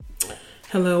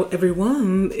Hello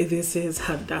everyone, this is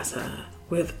Hadassah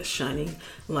with Shining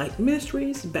Light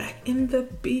Ministries, back in the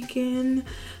beacon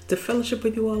to fellowship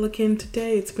with you all again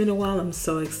today. It's been a while, I'm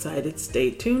so excited.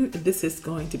 Stay tuned. This is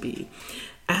going to be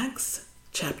Acts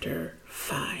chapter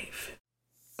 5.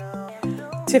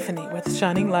 Tiffany with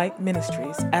Shining Light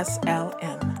Ministries,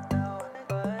 SLM.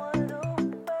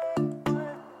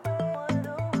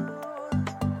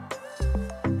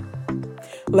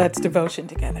 Let's devotion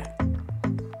together.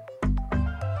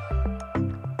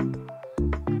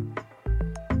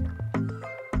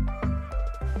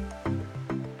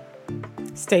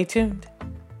 Stay tuned.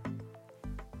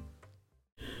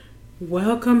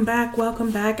 Welcome back.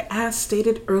 As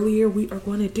stated earlier, we are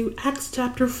going to do Acts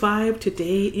chapter 5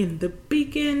 today in the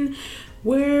beacon,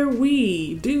 where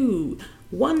we do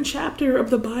one chapter of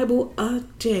the Bible a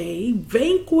day,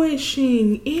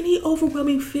 vanquishing any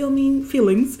overwhelming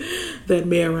feelings that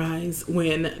may arise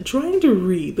when trying to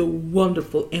read the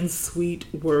wonderful and sweet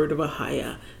word of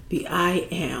Ahia, the I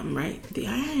am, right? The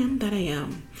I am that I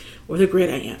am, or the great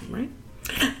I am, right?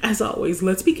 As always,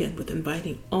 let's begin with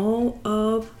inviting all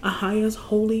of Ahia's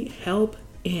holy help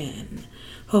in.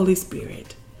 Holy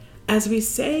Spirit, as we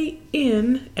say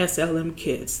in SLM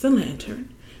Kids, the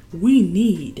lantern, we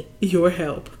need your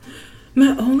help.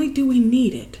 Not only do we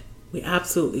need it, we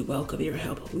absolutely welcome your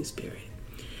help, Holy Spirit.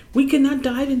 We cannot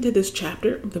dive into this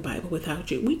chapter of the Bible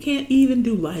without you. We can't even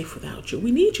do life without you.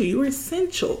 We need you. You're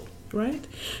essential, right?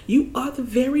 You are the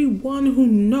very one who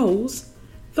knows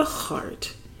the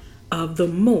heart of the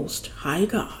Most High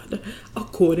God,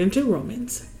 according to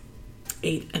Romans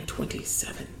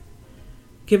 8:27.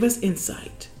 Give us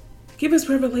insight, give us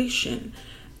revelation,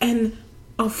 and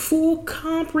a full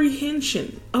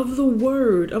comprehension of the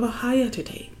word of Ahia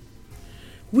today.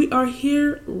 We are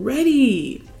here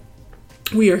ready.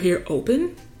 We are here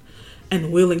open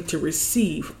and willing to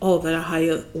receive all that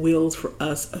Ahia wills for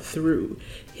us through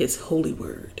his holy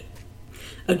word.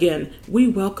 Again, we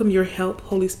welcome your help,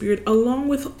 Holy Spirit, along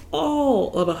with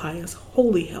all of Ahia's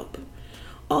holy help.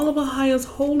 All of Ahia's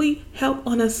holy help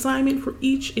on assignment for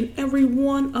each and every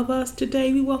one of us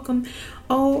today. We welcome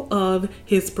all of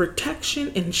his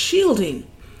protection and shielding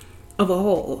of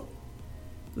all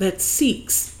that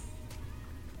seeks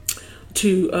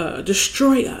to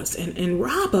destroy us and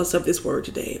rob us of this word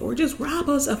today, or just rob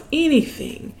us of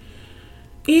anything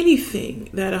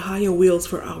that Ahia wills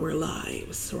for our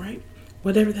lives, right?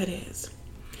 Whatever that is.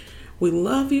 We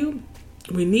love you.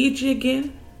 We need you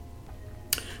again.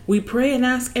 We pray and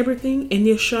ask everything in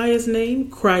Yeshua's name,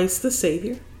 Christ the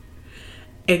Savior.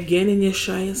 Again in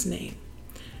Yeshua's name.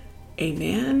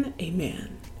 Amen,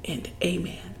 amen, and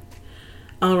amen.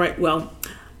 All right, well,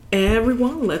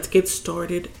 everyone, let's get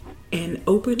started and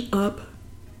open up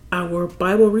our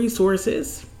Bible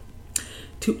resources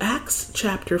to Acts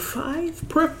chapter 5,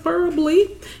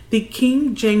 preferably the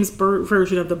King James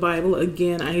Version of the Bible.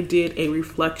 Again, I did a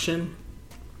reflection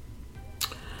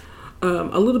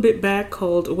a little bit back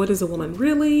called What is a Woman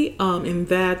Really? And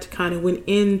that kind of went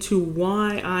into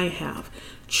why I have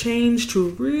changed to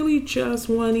really just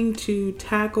wanting to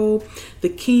tackle the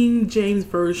King James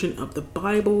Version of the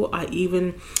Bible. I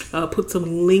even put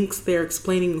some links there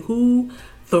explaining who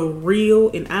the real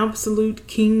and absolute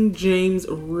King James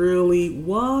really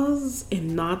was,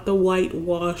 and not the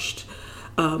whitewashed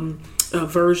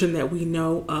version that we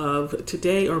know of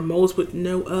today, or most would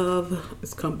know of.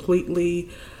 It's completely,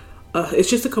 it's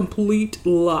just a complete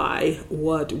lie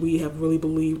what we have really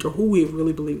believed, or who we have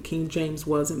really believed King James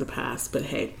was in the past. But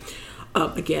hey,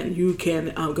 again, you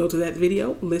can go to that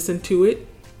video, listen to it.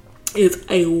 It's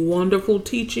a wonderful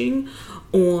teaching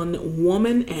on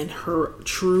woman and her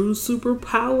true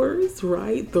superpowers,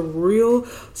 right? The real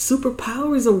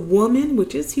superpowers of woman,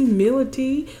 which is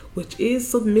humility, which is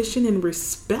submission and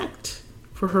respect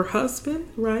for her husband,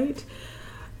 right?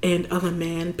 And of a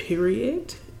man,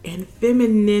 period. And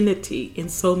femininity, and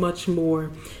so much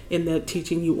more in that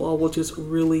teaching. You all will just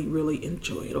really, really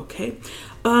enjoy it, okay?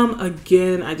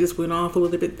 Again, I just went off a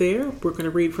little bit there. We're going to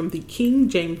read from the King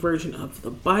James Version of the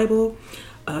Bible.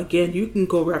 Again, you can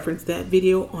go reference that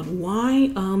video on why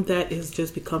that has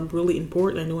just become really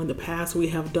important. I know in the past we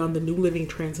have done the New Living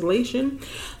Translation.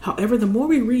 However, the more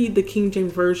we read the King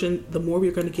James Version, the more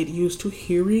we're going to get used to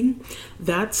hearing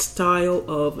that style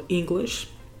of English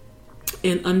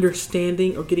and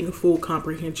understanding or getting a full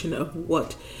comprehension of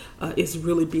what is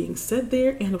really being said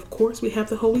there. And of course, we have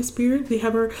the Holy Spirit. We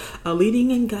have her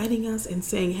leading and guiding us and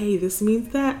saying, hey, this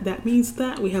means that, that means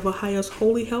that. We have Ahia's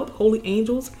holy help, holy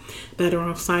angels that are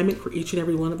on assignment for each and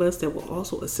every one of us that will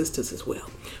also assist us as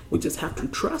well. We just have to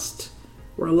trust,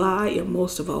 rely, and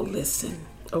most of all, listen.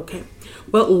 Okay,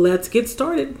 well, let's get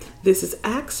started. This is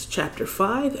Acts chapter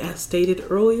 5. As stated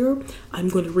earlier, I'm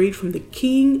going to read from the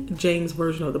King James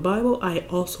Version of the Bible. I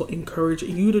also encourage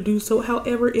you to do so.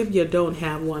 However, if you don't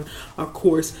have one, of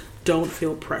course, don't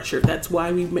feel pressure. That's why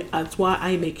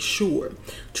I make sure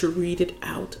to read it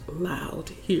out loud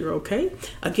here, okay?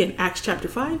 Again, Acts chapter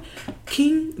 5,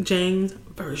 King James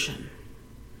Version.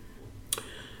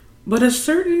 But a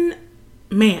certain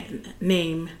man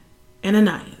named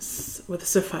Ananias with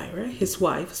Sapphira, his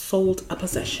wife, sold a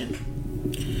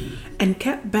possession and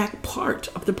kept back part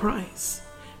of the price,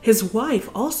 his wife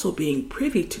also being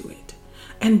privy to it,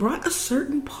 and brought a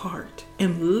certain part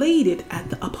and laid it at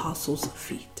the apostles'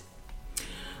 feet.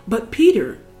 But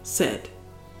Peter said,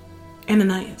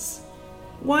 Ananias,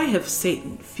 why hath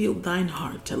Satan filled thine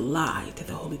heart to lie to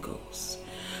the Holy Ghost,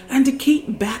 and to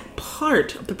keep back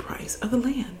part of the price of the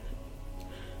land?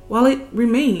 While it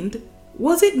remained,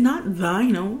 was it not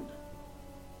thine own?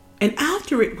 And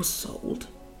after it was sold,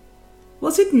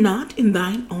 was it not in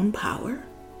thine own power?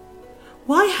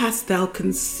 Why hast thou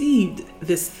conceived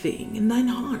this thing in thine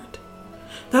heart?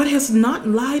 Thou hast not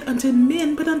lied unto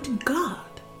men, but unto God.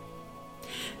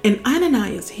 And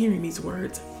Ananias, hearing these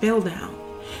words, fell down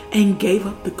and gave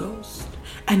up the ghost.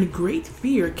 And great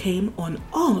fear came on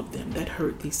all of them that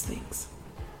heard these things.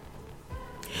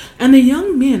 And the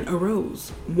young men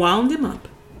arose, wound him up,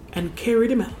 and carried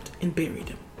him out and buried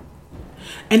him.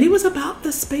 And it was about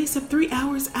the space of 3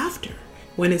 hours after,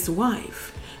 when his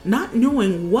wife, not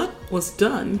knowing what was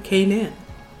done, came in.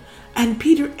 And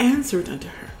Peter answered unto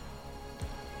her,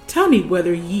 Tell me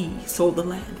whether ye sold the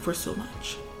land for so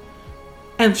much.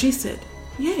 And she said,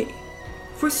 Yea,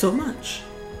 for so much.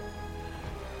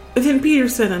 Then Peter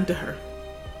said unto her,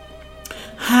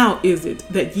 How is it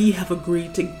that ye have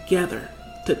agreed together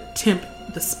to tempt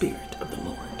the Spirit of the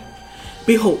Lord?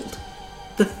 Behold,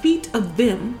 the feet of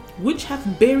them which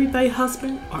have buried thy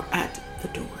husband are at the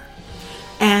door,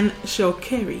 and shall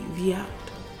carry thee out.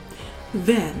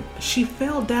 Then she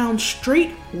fell down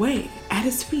straightway at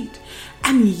his feet,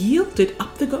 and yielded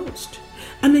up the ghost.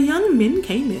 And the young men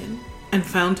came in, and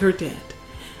found her dead,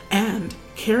 and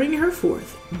carrying her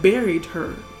forth, buried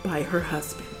her by her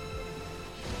husband.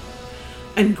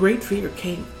 And great fear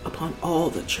came upon all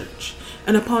the church,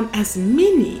 and upon as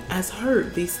many as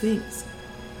heard these things.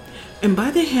 And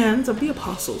by the hands of the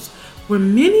apostles were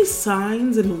many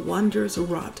signs and wonders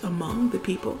wrought among the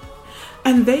people,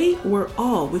 and they were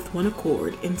all with one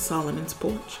accord in Solomon's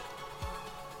porch.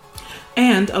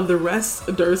 And of the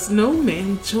rest durst no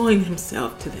man join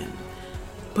himself to them,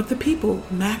 but the people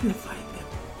magnified them.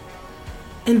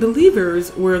 And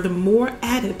believers were the more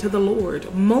added to the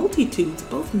Lord, multitudes,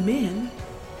 both men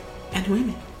and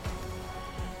women,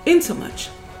 insomuch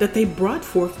that they brought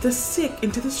forth the sick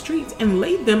into the streets, and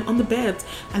laid them on the beds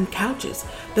and couches,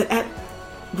 that at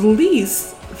the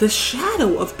least the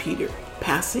shadow of Peter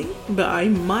passing by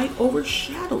might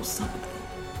overshadow some of them.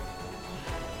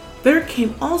 There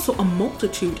came also a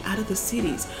multitude out of the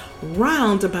cities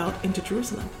round about into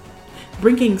Jerusalem,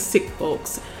 bringing sick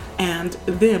folks, and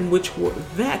them which were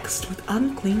vexed with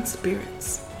unclean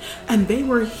spirits, and they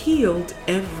were healed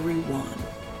every one.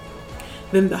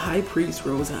 Then the high priest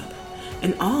rose up,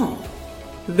 and all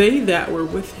they that were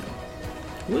with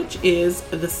him, which is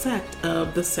the sect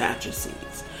of the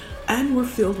Sadducees, and were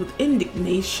filled with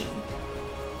indignation,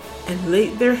 and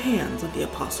laid their hands on the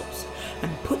apostles,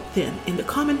 and put them in the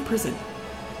common prison.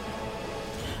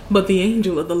 But the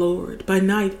angel of the Lord by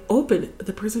night opened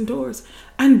the prison doors,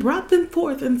 and brought them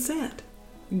forth, and said,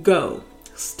 Go,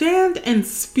 stand and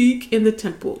speak in the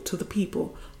temple to the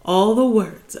people all the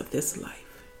words of this life.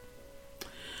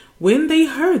 When they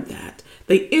heard that,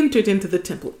 they entered into the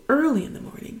temple early in the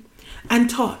morning, and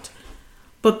taught.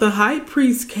 But the high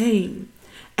priest came,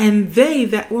 and they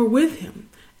that were with him,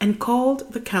 and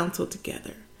called the council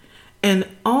together, and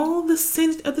all the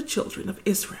senate of the children of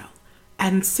Israel,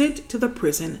 and sent to the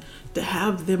prison to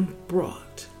have them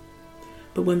brought.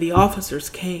 But when the officers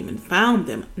came and found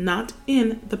them not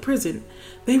in the prison,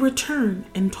 they returned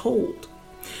and told,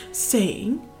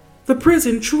 saying, The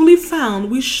prison truly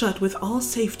found we shut with all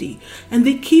safety, and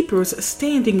the keepers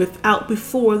standing without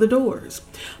before the doors.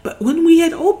 But when we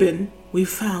had opened, we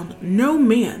found no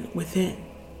man within.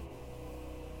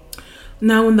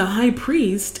 Now when the high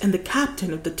priest and the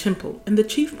captain of the temple and the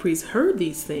chief priests heard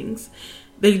these things,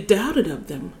 they doubted of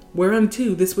them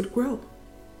whereunto this would grow.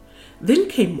 Then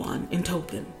came one and told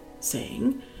them,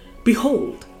 saying,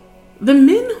 Behold, the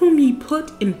men whom ye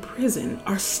put in prison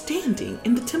are standing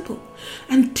in the temple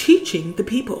and teaching the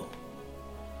people.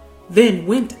 Then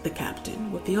went the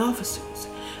captain with the officers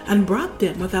and brought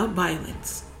them without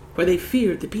violence, for they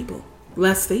feared the people,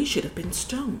 lest they should have been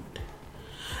stoned.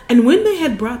 And when they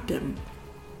had brought them,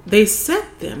 they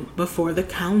set them before the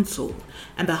council,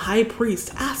 and the high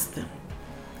priest asked them,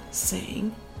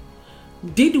 saying,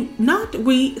 Did not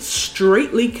we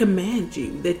straitly command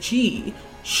you that ye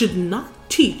should not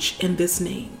teach in this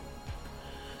name?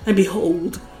 And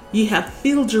behold, ye have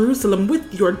filled Jerusalem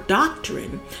with your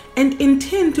doctrine, and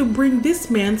intend to bring this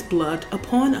man's blood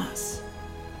upon us.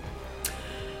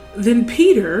 Then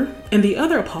Peter and the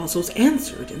other apostles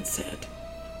answered and said,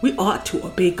 We ought to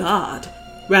obey God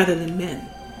rather than men.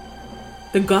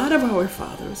 The God of our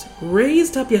fathers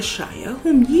raised up Yeshua,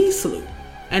 whom ye slew,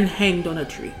 and hanged on a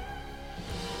tree.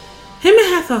 Him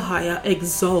hath Ahiah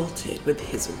exalted with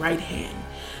his right hand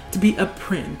to be a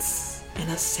prince and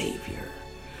a savior,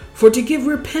 for to give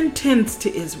repentance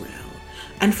to Israel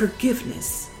and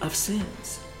forgiveness of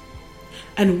sins.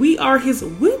 And we are his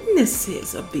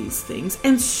witnesses of these things,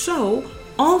 and so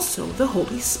also the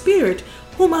Holy Spirit,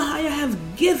 whom Ahiah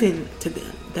hath given to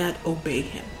them that obey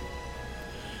him.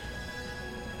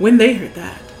 When they heard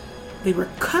that, they were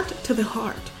cut to the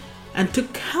heart, and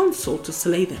took counsel to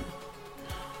slay them.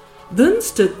 Then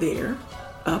stood there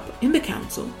up in the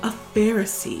council a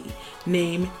Pharisee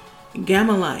named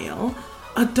Gamaliel,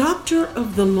 a doctor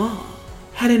of the law,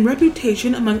 had in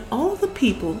reputation among all the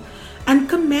people, and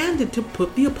commanded to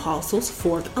put the apostles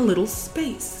forth a little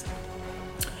space,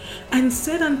 and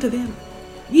said unto them,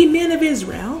 Ye men of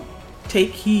Israel,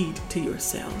 take heed to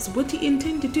yourselves what ye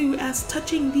intend to do as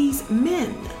touching these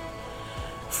men.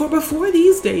 For before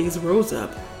these days rose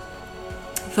up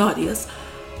Thaddeus,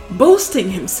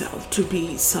 boasting himself to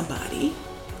be somebody,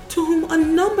 to whom a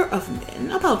number of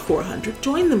men, about 400,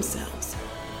 joined themselves,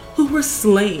 who were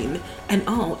slain, and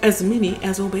all, as many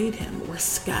as obeyed him, were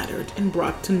scattered and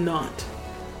brought to naught.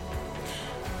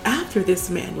 After this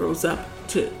man rose up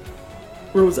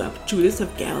Judas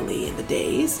of Galilee in the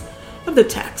days of the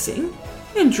taxing,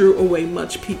 and drew away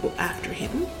much people after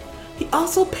him. He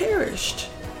also perished,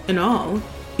 and all,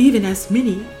 even as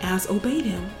many as obeyed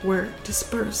him, were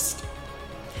dispersed.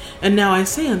 And now I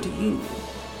say unto you,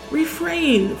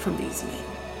 refrain from these men,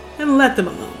 and let them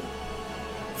alone.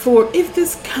 For if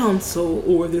this counsel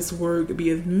or this word be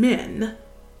of men,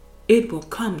 it will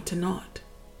come to naught.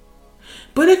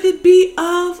 But if it be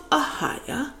of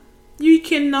Ahiah, ye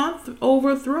cannot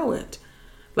overthrow it,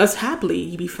 lest haply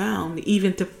ye be found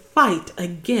even to fight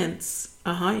against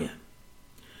Ahiah.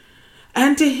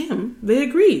 And to him they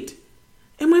agreed.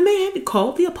 And when they had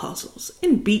called the apostles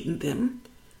and beaten them,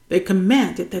 they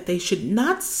commanded that they should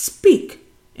not speak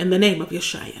in the name of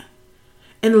Yeshua,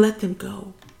 and let them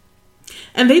go.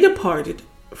 And they departed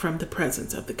from the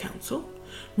presence of the council,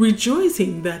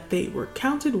 rejoicing that they were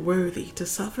counted worthy to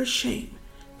suffer shame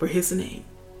for his name.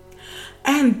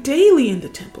 And daily in the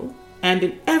temple and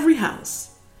in every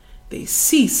house they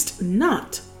ceased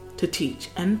not to teach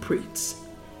and preach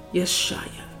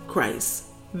Yeshua, Christ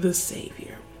the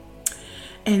Savior.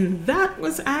 And that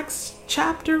was Acts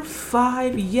chapter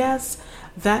 5. Yes,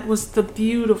 that was the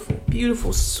beautiful,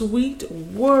 beautiful, sweet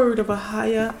word of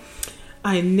Ahiah.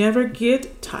 I never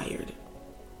get tired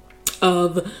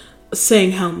of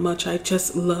saying how much I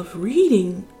just love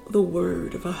reading the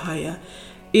word of Ahiah.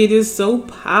 It is so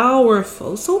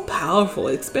powerful,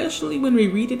 especially when we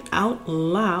read it out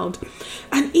loud,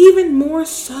 and even more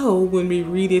so when we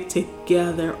read it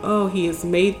together. Oh, he has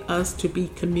made us to be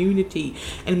community.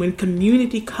 And when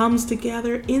community comes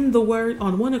together in the word,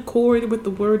 on one accord with the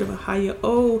word of Ahiah,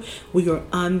 oh, we are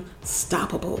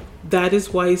unstoppable. That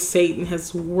is why Satan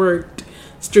has worked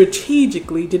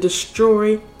strategically to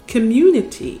destroy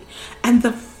community. And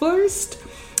the first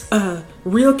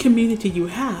real community you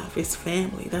have is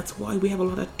family. That's why we have a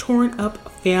lot of torn up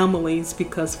families,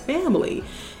 because family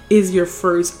is your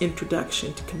first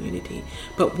introduction to community.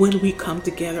 But when we come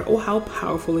together, oh, how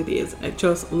powerful it is. I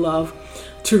just love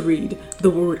to read the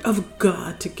word of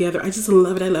God together. I just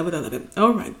love it. I love it. I love it.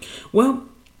 All right. Well,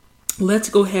 let's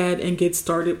go ahead and get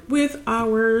started with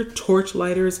our torch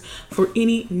lighters. For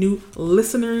any new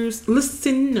listeners,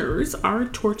 our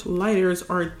torch lighters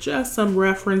are just some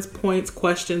reference points,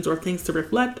 questions, or things to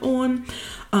reflect on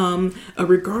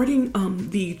regarding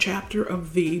the chapter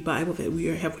of the Bible that we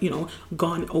have,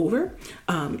 gone over.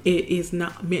 It is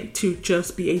not meant to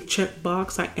just be a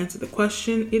checkbox. I answer the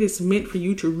question. It is meant for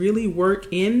you to really work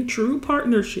in true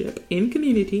partnership, in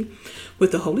community,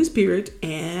 with the Holy Spirit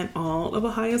and all of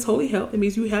Ahiah's holy help. It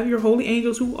means you have your holy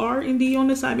angels who are indeed on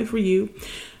assignment for you.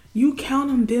 You count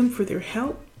on them for their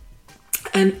help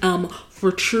and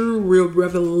for true, real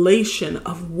revelation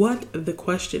of what the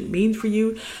question means for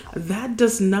you. That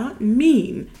does not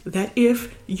mean that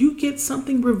if you get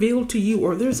something revealed to you,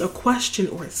 or there's a question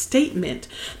or a statement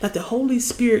that the Holy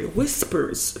Spirit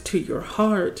whispers to your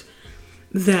heart,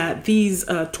 that these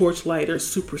torchlighters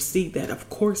supersede that? Of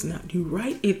course not. You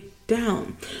write it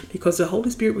down, because the Holy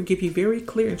Spirit will give you very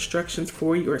clear instructions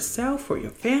for yourself, for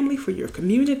your family, for your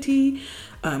community.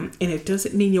 And it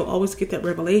doesn't mean you'll always get that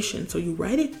revelation. So you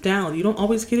write it down. You don't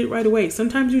always get it right away.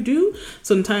 Sometimes you do.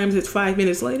 Sometimes it's 5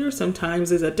 minutes later.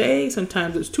 Sometimes it's a day.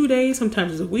 Sometimes it's 2 days.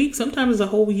 Sometimes it's a week. Sometimes it's a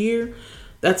whole year.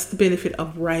 That's the benefit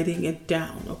of writing it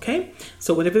down. Okay.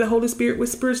 So whatever the Holy Spirit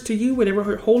whispers to you, whatever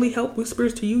her holy help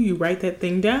whispers to you, you write that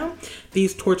thing down.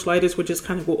 These torchlighters will just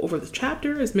kind of go over the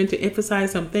chapter. It's meant to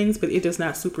emphasize some things, but it does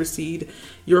not supersede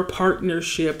your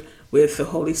partnership with the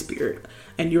Holy Spirit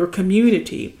and your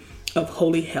community of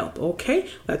holy help. Okay,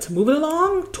 let's move it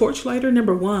along. Torchlighter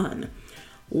number 1.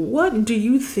 What do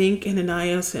you think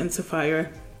Ananias and Sapphira,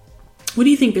 what do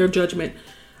you think their judgment,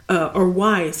 or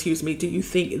why, do you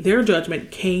think their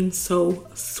judgment came so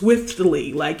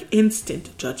swiftly, like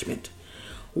instant judgment?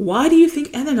 Why do you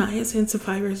think Ananias and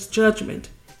Sapphira's judgment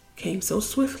came so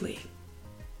swiftly?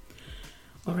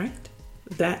 All right,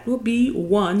 that will be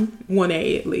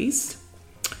 1A at least.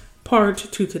 Part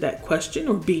 2 to that question,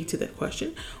 or B to that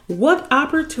question. What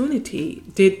opportunity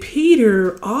did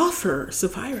Peter offer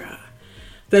Sapphira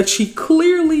that she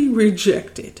clearly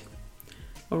rejected?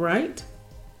 All right.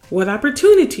 What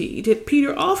opportunity did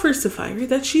Peter offer Sapphira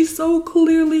that she so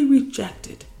clearly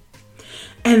rejected?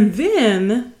 And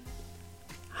then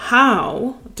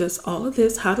how does all of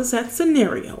this, how does that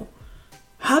scenario,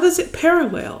 how does it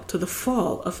parallel to the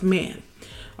fall of man?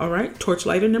 All right.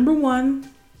 Torchlighter number 1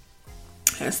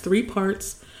 has 3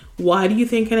 parts. Why do you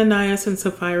think Ananias and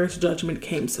Sapphira's judgment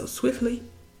came so swiftly?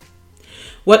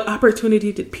 What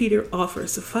opportunity did Peter offer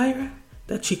Sapphira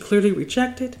that she clearly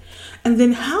rejected? And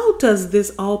then how does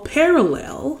this all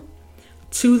parallel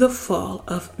to the fall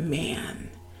of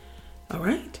man? All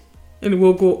right. And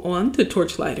we'll go on to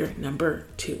torchlighter number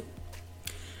 2.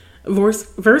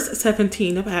 Verse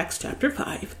 17 of Acts chapter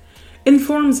 5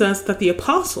 informs us that the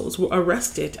apostles were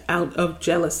arrested out of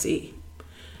jealousy.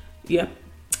 Yep.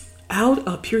 Out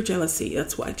of pure jealousy.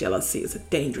 That's why jealousy is a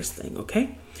dangerous thing,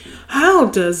 okay? How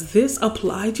does this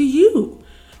apply to you?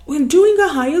 When doing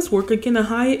Ahiah's work, again,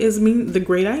 Ahiah is mean the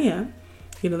great I am.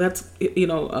 That's,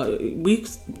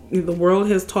 the world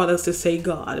has taught us to say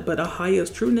God, but Ahiah's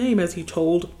true name, as he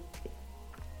told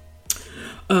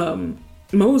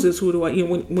Moses, who do I,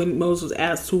 when Moses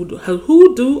asked,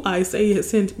 who do I say has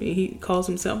sent me? He calls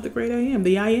himself the great I am,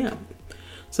 the I am.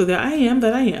 So the I am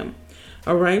that I am.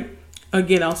 All right.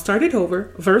 Again, I'll start it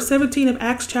over. Verse 17 of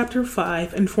Acts chapter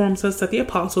 5 informs us that the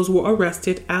apostles were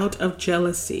arrested out of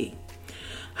jealousy.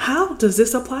 How does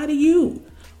this apply to you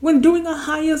when doing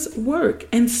Ahiah's work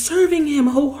and serving him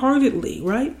wholeheartedly,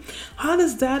 right? How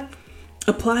does that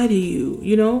apply to you?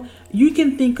 You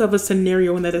can think of a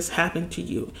scenario that has happened to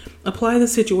you. Apply the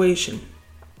situation.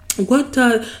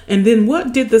 And then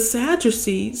what did the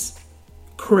Sadducees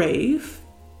crave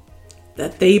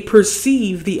that they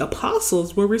perceive the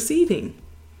apostles were receiving?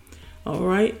 All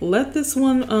right, let this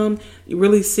one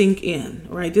really sink in.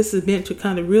 All right, this is meant to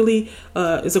kind of really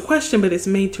is a question, but it's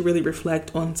made to really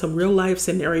reflect on some real life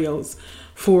scenarios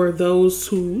for those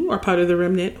who are part of the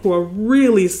remnant who are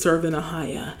really serving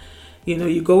Ahiah.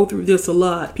 You go through this a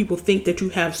lot. People think that you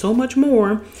have so much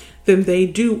more than they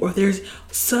do, or there's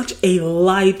such a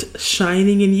light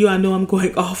shining in you. I know I'm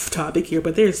going off topic here,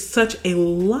 but there's such a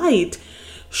light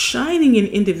shining in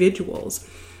individuals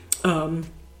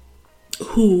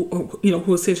who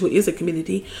essentially is a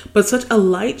community, but such a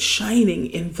light shining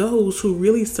in those who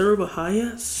really serve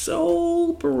Ahiah,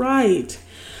 so bright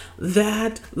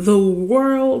that the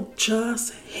world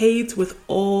just hates with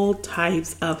all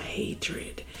types of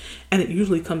hatred. And it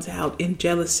usually comes out in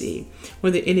jealousy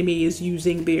when the enemy is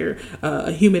using their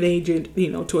human agent,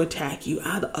 to attack you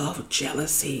out of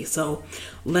jealousy. So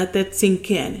let that sink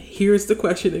in. Here's the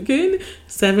question again.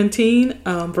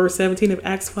 Verse 17 of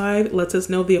Acts 5 lets us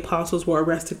know the apostles were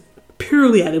arrested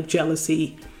purely out of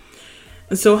jealousy.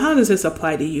 And so how does this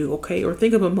apply to you? Okay. Or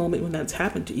think of a moment when that's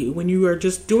happened to you, when you are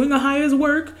just doing Ahiah's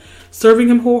work, serving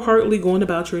him wholeheartedly, going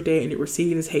about your day, and you're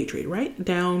receiving his hatred. Write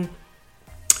down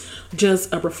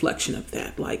just a reflection of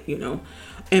that,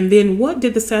 and then what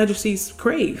did the Sadducees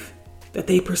crave that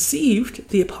they perceived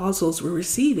the apostles were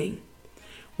receiving?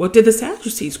 What did the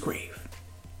Sadducees crave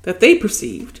that they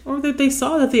perceived or that they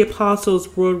saw that the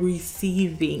apostles were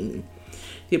receiving?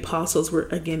 The apostles were,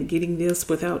 again, getting this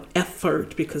without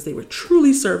effort because they were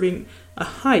truly serving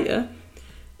Ahiah.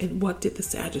 And what did the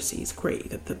Sadducees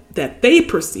crave that they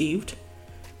perceived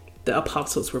the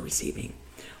apostles were receiving?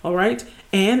 All right.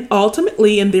 And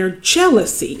ultimately, in their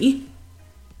jealousy,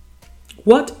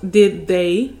 what did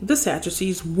the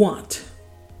Sadducees want?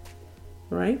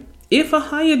 Right? If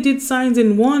Ahiah did signs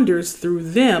and wonders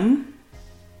through them,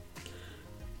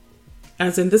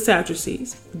 as in the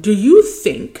Sadducees, do you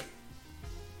think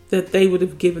that they would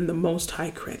have given the Most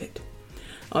High credit?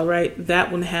 All right,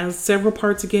 that one has several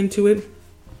parts again to it.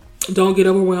 Don't get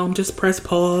overwhelmed. Just press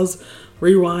pause,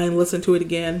 rewind, listen to it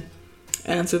again,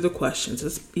 answer the questions.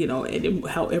 It's, and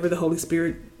however the Holy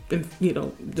Spirit,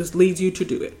 just leads you to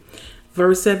do it.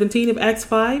 Verse 17 of Acts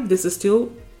 5. This is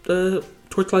still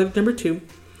torchlight number 2.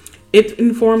 It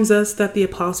informs us that the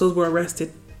apostles were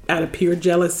arrested out of pure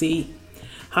jealousy.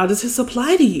 How does this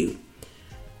apply to you?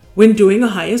 When doing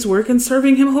Ahiah's work and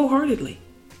serving him wholeheartedly.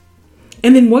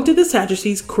 And then what did the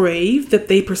Sadducees crave that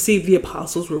they perceived the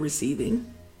apostles were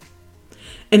receiving?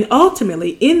 And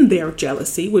ultimately, in their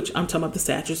jealousy, which I'm talking about the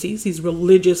Sadducees, these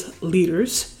religious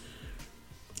leaders,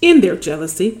 in their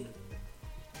jealousy,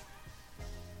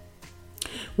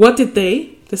 what did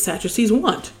the Sadducees,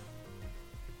 want?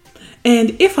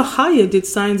 And if Ahiah did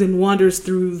signs and wonders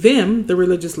through them, the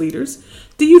religious leaders,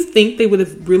 do you think they would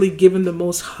have really given the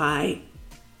Most High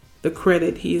the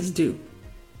credit he is due?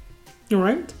 All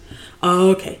right.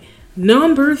 Okay.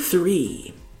 Number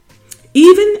 3.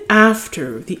 Even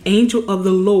after the angel of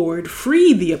the Lord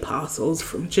freed the apostles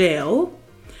from jail,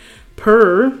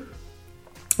 per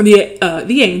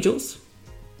the angels,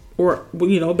 or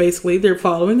basically they're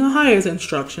following Ahiah's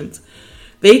instructions,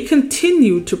 they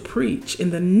continued to preach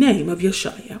in the name of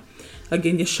Yeshua.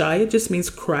 Again, Yeshua just means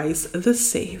Christ the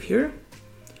Savior.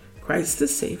 Christ the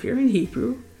Savior in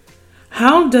Hebrew.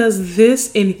 How does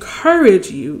this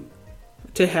encourage you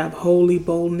to have holy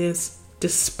boldness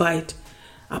despite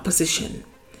opposition?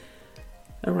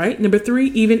 All right. Number 3,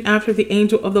 even after the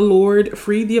angel of the Lord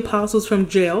freed the apostles from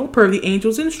jail per the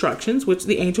angel's instructions, which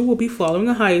the angel will be following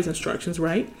Ahiah's instructions,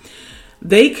 right?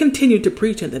 They continued to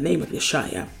preach in the name of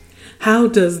Yeshua. How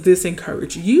does this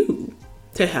encourage you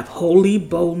to have holy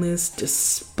boldness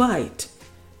despite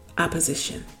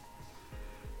opposition?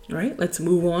 All right, let's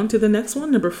move on to the next one,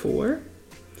 number 4.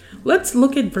 Let's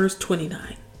look at verse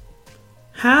 29.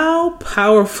 How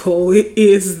powerful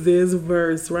is this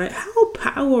verse, right? How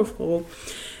powerful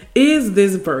is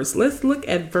this verse? Let's look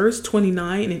at verse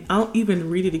 29, and I'll even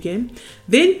read it again.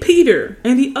 Then Peter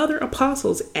and the other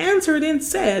apostles answered and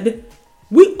said,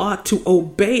 we ought to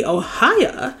obey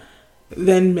Ahiah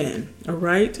than men. All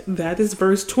right, that is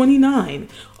verse 29.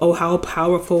 Oh, how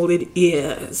powerful it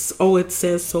is. Oh, it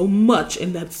says so much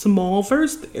in that small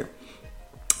verse there,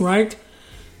 right?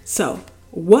 So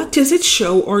what does it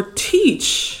show or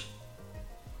teach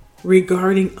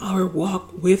regarding our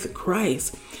walk with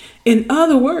Christ? In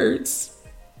other words,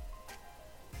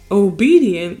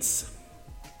 obedience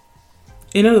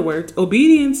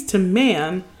to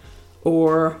man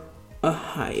or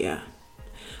Ahiah.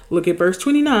 Look at verse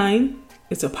 29.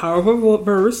 It's a powerful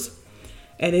verse.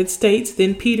 And it states,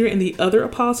 then Peter and the other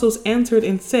apostles answered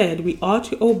and said, we ought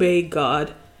to obey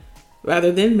God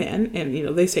rather than men. And,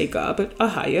 they say God, but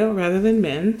Ahiah rather than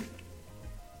men.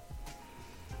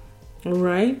 All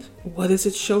right. What does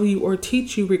it show you or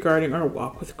teach you regarding our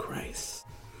walk with Christ?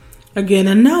 Again,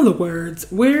 in other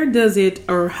words, where does it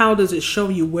or how does it show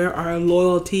you where our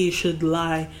loyalty should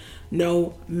lie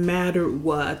no matter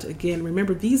what? Again,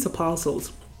 remember, these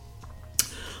apostles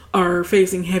are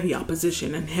facing heavy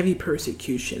opposition and heavy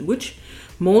persecution, which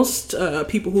most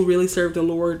people who really serve the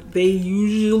Lord, they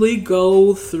usually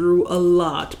go through a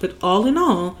lot. But all in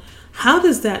all, how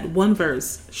does that one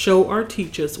verse show or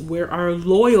teach us where our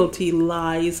loyalty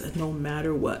lies no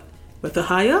matter what? With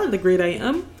Ahiah, the great I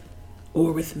am,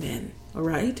 or with men, all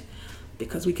right?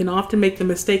 Because we can often make the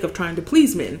mistake of trying to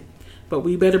please men. But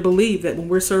we better believe that when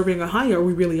we're serving Ahiah,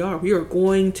 we really are. We are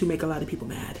going to make a lot of people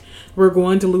mad. We're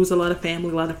going to lose a lot of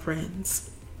family, a lot of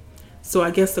friends. So I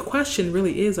guess the question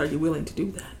really is, are you willing to do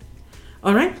that?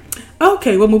 All right.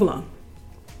 Okay, we'll move along.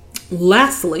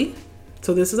 Lastly,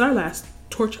 so this is our last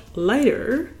torch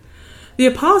lighter. The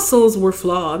apostles were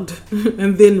flogged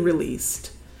and then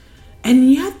released.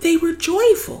 And yet they were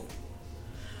joyful.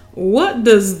 What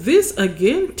does this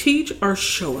again teach or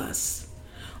show us?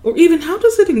 Or even how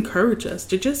does it encourage us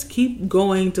to just keep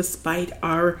going despite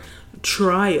our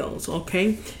trials?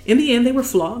 Okay. In the end, they were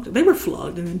flogged. They were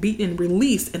flogged and beaten and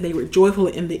released, and they were joyful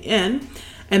in the end.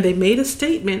 And they made a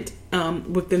statement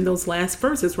within those last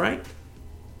verses, right?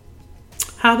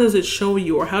 How does it show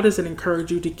you, or how does it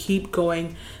encourage you to keep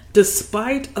going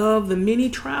despite of the many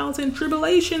trials and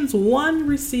tribulations one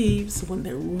receives when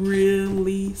they're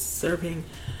really serving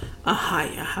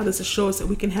Ahiah? How does it show us that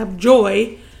we can have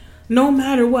joy no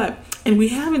matter what? And we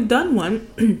haven't done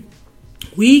one.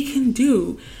 We can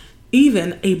do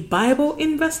even a Bible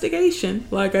investigation,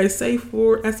 like I say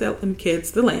for SLM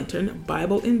Kids, the Lantern,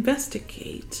 Bible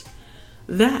investigate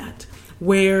that,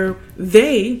 where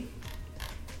they,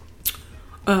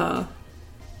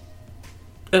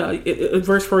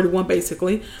 verse 41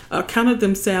 basically, counted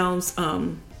themselves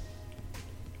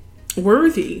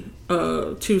worthy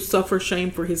to suffer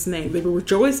shame for his name. They were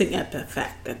rejoicing at the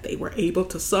fact that they were able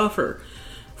to suffer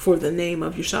for the name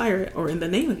of Yeshua, or in the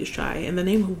name of Yeshua, in the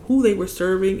name of who they were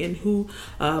serving and who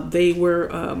they were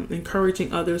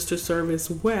encouraging others to serve as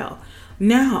well.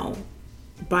 Now,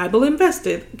 Bible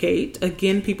investigate,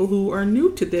 again, people who are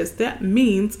new to this, that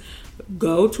means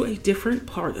go to a different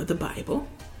part of the Bible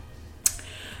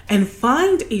and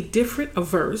find a different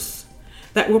verse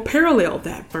that will parallel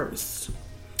that verse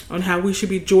on how we should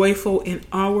be joyful in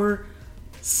our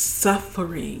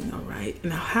suffering, all right?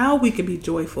 And how we can be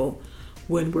joyful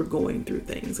when we're going through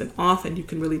things. And often you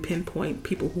can really pinpoint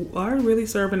people who are really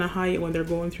serving a high when they're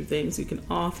going through things. You can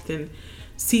often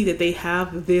see that they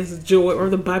have this joy, or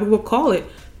the Bible will call it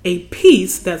a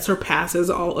peace that surpasses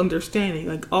all understanding.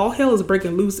 Like all hell is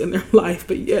breaking loose in their life,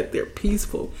 but yet they're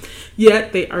peaceful.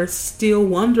 Yet they are still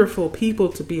wonderful people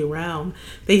to be around.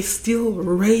 They still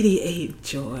radiate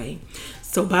joy.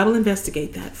 So Bible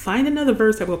investigate that. Find another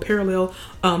verse that will parallel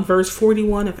verse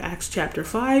 41 of Acts chapter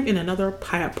 5 in another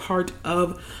part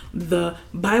of the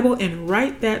Bible, and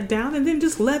write that down, and then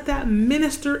just let that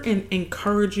minister and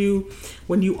encourage you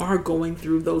when you are going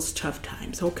through those tough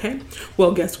times. Okay?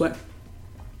 Well, guess what?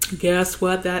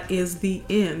 That is the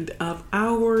end of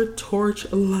our torch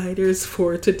lighters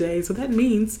for today. So that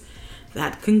means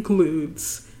that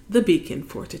concludes the beacon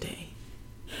for today.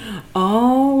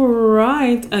 All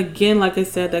right. Again, like I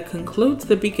said, that concludes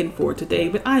the beacon for today,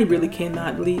 but I really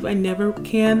cannot leave. I never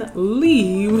can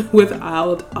leave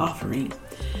without offering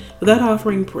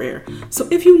prayer. So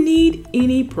if you need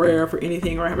any prayer for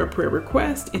anything, or have a prayer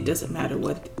request, it doesn't matter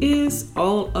what it is.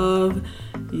 All of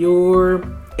your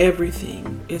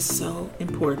everything is so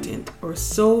important, or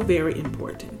so very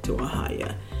important to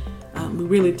Ahaya. We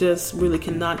really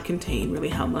cannot contain really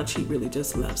how much he really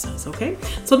just loves us. Okay,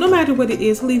 so no matter what it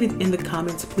is, leave it in the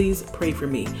comments. Please pray for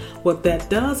me. What that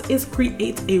does is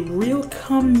create a real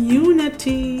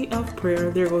community of prayer.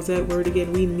 There goes that word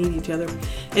again. We need each other.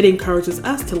 It encourages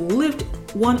us to lift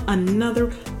one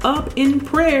another up in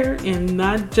prayer and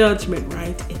not judgment,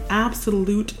 right? An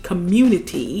absolute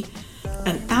community,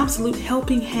 an absolute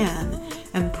helping hand,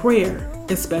 and prayer,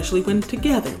 especially when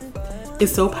together,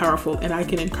 is so powerful. And I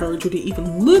can encourage you to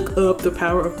even look up the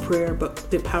power of prayer, but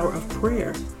the power of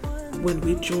prayer when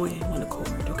we join in one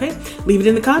accord. Okay, leave it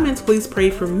in the comments. Please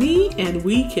pray for me, and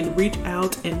we can reach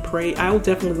out and pray. I will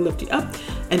definitely lift you up,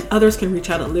 and others can reach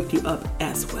out and lift you up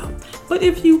as well. But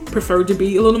if you prefer to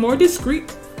be a little more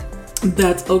discreet,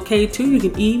 that's okay too. You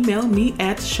can email me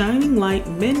at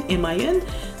shininglightmen, MIN,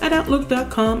 at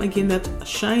outlook.com. Again, that's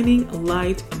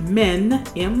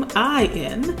shininglightmen,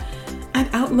 MIN, at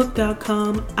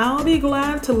outlook.com. I'll be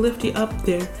glad to lift you up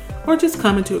there, or just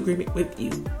come into agreement with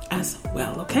you as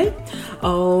well. Okay.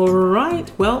 All right.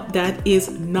 Well, that is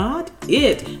not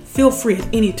it. Feel free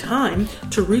at any time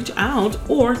to reach out,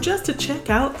 or just to check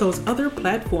out those other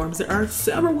platforms. There are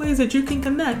several ways that you can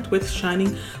connect with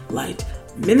Shining Light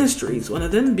Ministries, one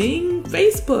of them being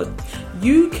Facebook.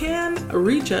 You can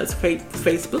reach us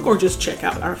Facebook, or just check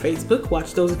out our Facebook,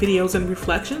 watch those videos and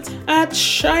reflections at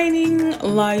Shining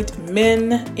Light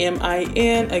Men,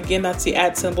 MIN. Again, that's the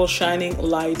 @ Shining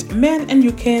Light Men. And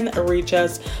you can reach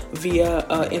us via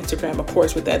Instagram, of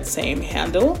course, with that same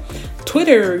handle.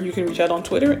 Twitter, you can reach out on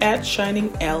Twitter at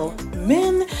Shining L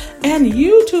Men. And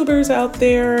YouTubers out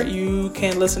there, you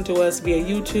can listen to us via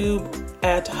YouTube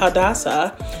at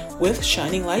Hadassah with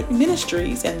Shining Light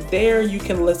Ministries, and there you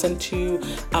can listen to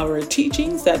our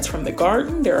teachings. That's from the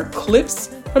garden. There are clips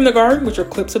from the garden, which are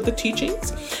clips of the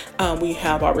teachings. We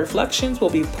have our reflections, will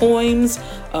be poems,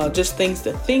 just things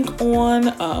to think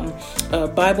on,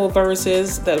 Bible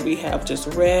verses that we have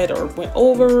just read or went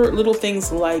over, little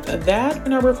things like that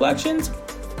in our reflections.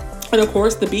 And of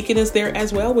course, the beacon is there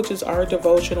as well, which is our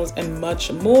devotionals and much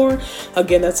more.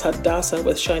 Again, that's Hadassah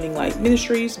with Shining Light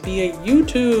Ministries via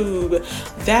YouTube.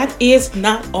 That is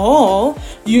not all.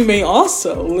 You may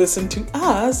also listen to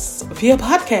us via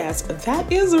podcast.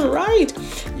 That is right.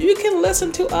 You can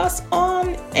listen to us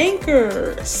on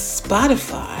Anchor,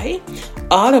 Spotify,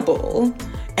 Audible,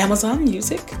 Amazon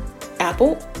Music,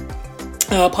 Apple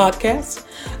Podcasts,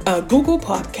 Google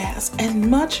Podcasts, and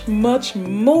much, much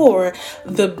more.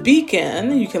 The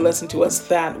Beacon, you can listen to us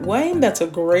that way. That's a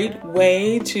great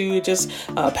way to just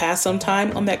pass some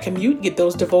time on that commute, get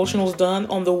those devotionals done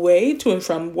on the way to and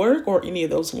from work, or any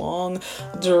of those long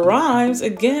drives.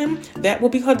 Again, that will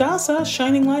be Hadassah,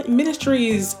 Shining Light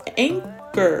Ministries, Anchor.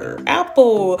 Anchor,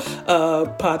 Apple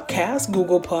Podcasts,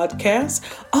 Google Podcasts,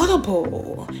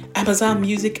 Audible, Amazon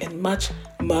Music, and much,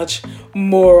 much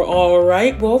more. All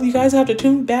right. Well, you guys have to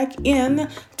tune back in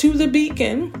to the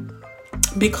Beacon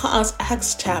because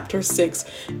Acts chapter 6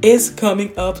 is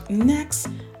coming up next.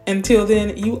 Until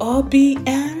then, you all be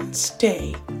and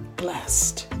stay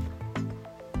blessed.